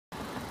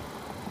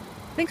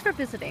Thanks for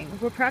visiting.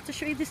 We're proud to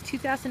show you this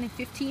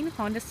 2015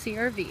 Honda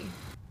CR-V.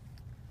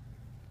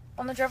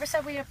 On the driver's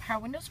side, we have power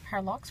windows,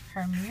 power locks,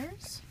 power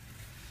mirrors,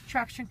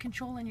 traction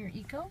control, and your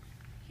eco.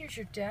 Here's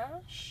your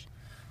dash.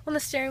 On the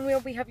steering wheel,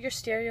 we have your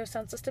stereo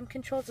sound system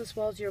controls as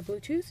well as your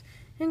Bluetooth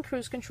and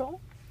cruise control.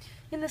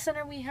 In the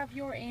center, we have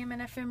your AM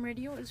and FM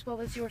radio as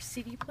well as your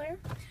CD player.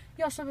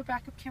 You also have a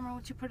backup camera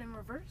which you put in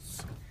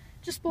reverse.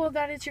 Just below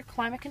that is your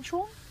climate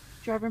control,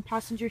 driver and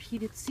passenger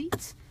heated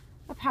seats,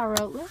 a power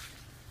outlet.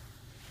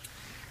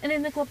 And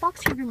in the glove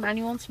box, you have your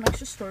manual and some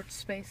extra storage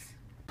space.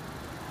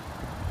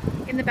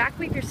 In the back,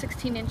 we have your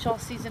 16-inch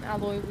all-season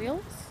alloy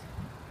wheels.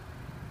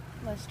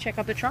 Let's check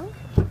out the trunk.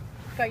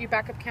 Got your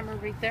backup camera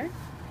right there.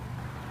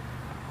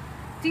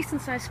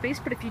 Decent sized space,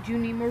 but if you do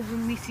need more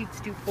room, these seats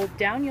do fold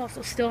down. You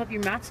also still have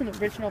your mats in the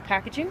original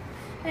packaging.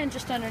 And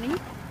just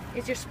underneath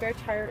is your spare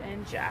tire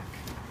and jack.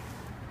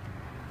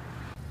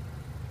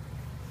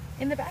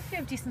 In the back, we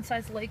have decent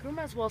sized legroom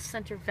as well as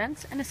center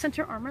vents and a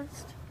center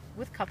armrest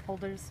with cup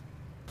holders.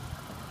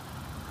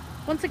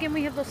 Once again,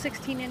 we have those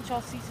 16-inch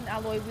all-season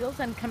alloy wheels,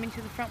 and coming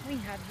to the front, we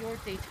have your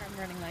daytime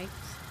running lights.